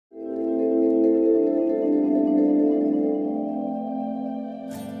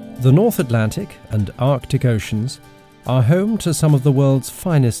The North Atlantic and Arctic Oceans are home to some of the world's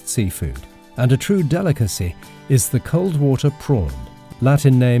finest seafood, and a true delicacy is the cold water prawn,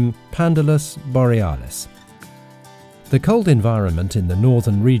 Latin name Pandulus borealis. The cold environment in the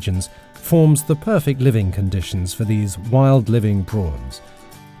northern regions forms the perfect living conditions for these wild-living prawns,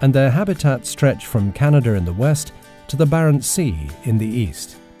 and their habitats stretch from Canada in the west to the Barents Sea in the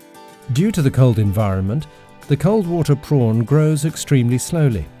east. Due to the cold environment, the cold water prawn grows extremely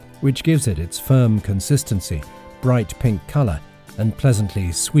slowly, which gives it its firm consistency, bright pink colour, and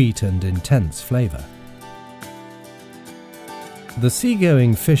pleasantly sweet and intense flavour. The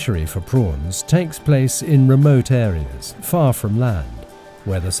seagoing fishery for prawns takes place in remote areas, far from land,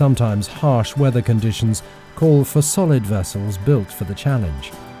 where the sometimes harsh weather conditions call for solid vessels built for the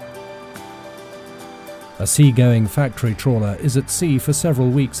challenge. A seagoing factory trawler is at sea for several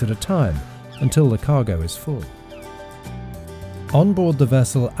weeks at a time, until the cargo is full. On board the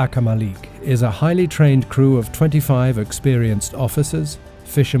vessel Akamalik is a highly trained crew of 25 experienced officers,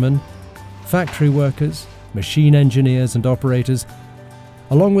 fishermen, factory workers, machine engineers and operators,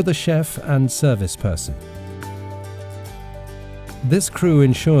 along with a chef and service person. This crew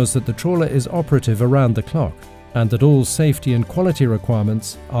ensures that the trawler is operative around the clock and that all safety and quality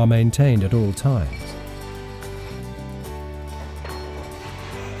requirements are maintained at all times.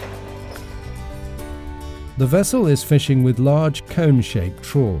 The vessel is fishing with large cone-shaped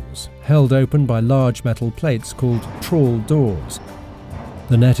trawls, held open by large metal plates called trawl doors.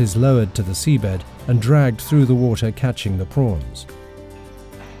 The net is lowered to the seabed and dragged through the water, catching the prawns.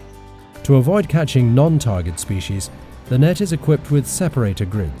 To avoid catching non-target species, the net is equipped with separator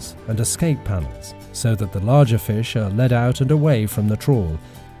grids and escape panels, so that the larger fish are led out and away from the trawl,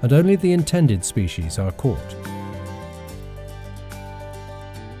 and only the intended species are caught.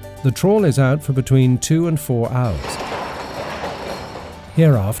 The trawl is out for between 2 and 4 hours.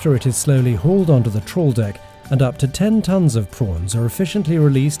 Hereafter it is slowly hauled onto the trawl deck, and up to 10 tons of prawns are efficiently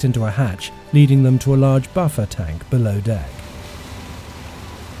released into a hatch, leading them to a large buffer tank below deck.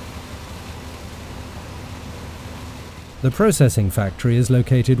 The processing factory is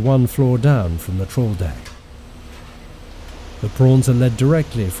located 1 floor down from the trawl deck. The prawns are led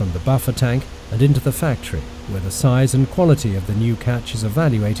directly from the buffer tank and into the factory, where the size and quality of the new catch is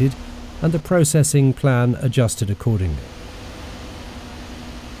evaluated and the processing plan adjusted accordingly.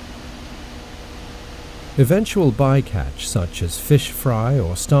 Eventual bycatch, such as fish fry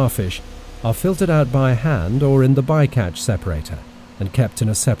or starfish, are filtered out by hand or in the bycatch separator and kept in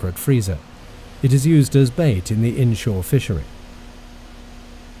a separate freezer. It is used as bait in the inshore fishery.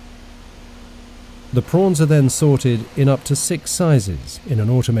 The prawns are then sorted in up to 6 sizes in an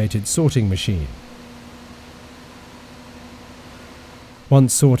automated sorting machine.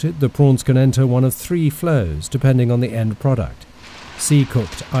 Once sorted, the prawns can enter one of 3 flows depending on the end product: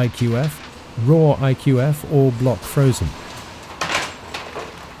 sea-cooked IQF, raw IQF or block frozen.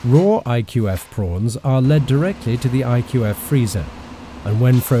 Raw IQF prawns are led directly to the IQF freezer, and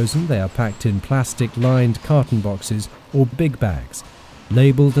when frozen they are packed in plastic-lined carton boxes or big bags,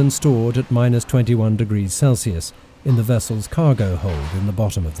 labelled and stored at -21 degrees Celsius in the vessel's cargo hold in the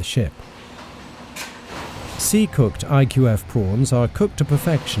bottom of the ship. Sea-cooked IQF prawns are cooked to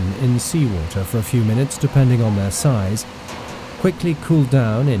perfection in seawater for a few minutes depending on their size, quickly cooled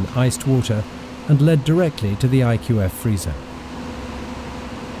down in iced water and led directly to the IQF freezer.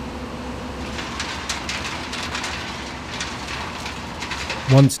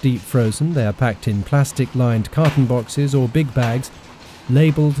 Once deep frozen, they are packed in plastic-lined carton boxes or big bags,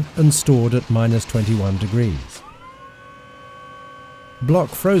 labelled and stored at -21 degrees. Block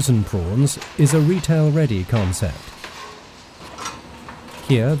frozen prawns is a retail-ready concept.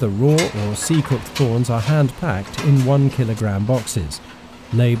 Here, the raw or sea-cooked prawns are hand-packed in 1 kilogram boxes,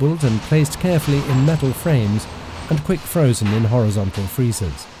 labelled and placed carefully in metal frames and quick frozen in horizontal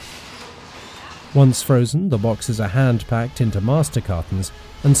freezers. Once frozen, the boxes are hand-packed into master cartons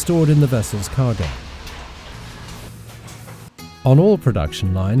and stored in the vessel's cargo. On all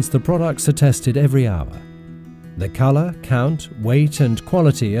production lines, the products are tested every hour. The colour, count, weight and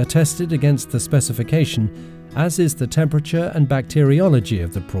quality are tested against the specification, as is the temperature and bacteriology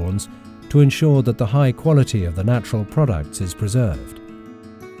of the prawns, to ensure that the high quality of the natural products is preserved.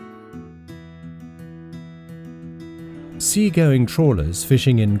 Seagoing trawlers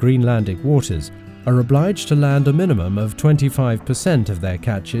fishing in Greenlandic waters are obliged to land a minimum of 25% of their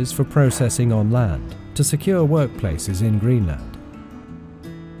catches for processing on land to secure workplaces in Greenland.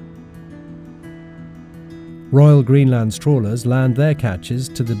 Royal Greenland's trawlers land their catches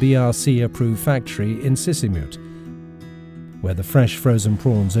to the BRC-approved factory in Sisimiut, where the fresh frozen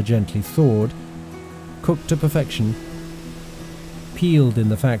prawns are gently thawed, cooked to perfection, peeled in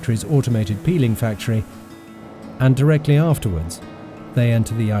the factory's automated peeling factory, and directly afterwards, they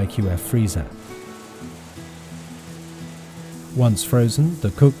enter the IQF freezer. Once frozen, the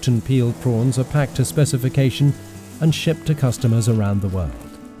cooked and peeled prawns are packed to specification and shipped to customers around the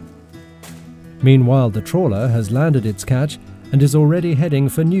world. Meanwhile, the trawler has landed its catch and is already heading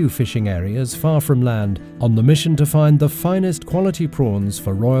for new fishing areas far from land on the mission to find the finest quality prawns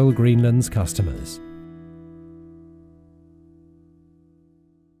for Royal Greenland's customers.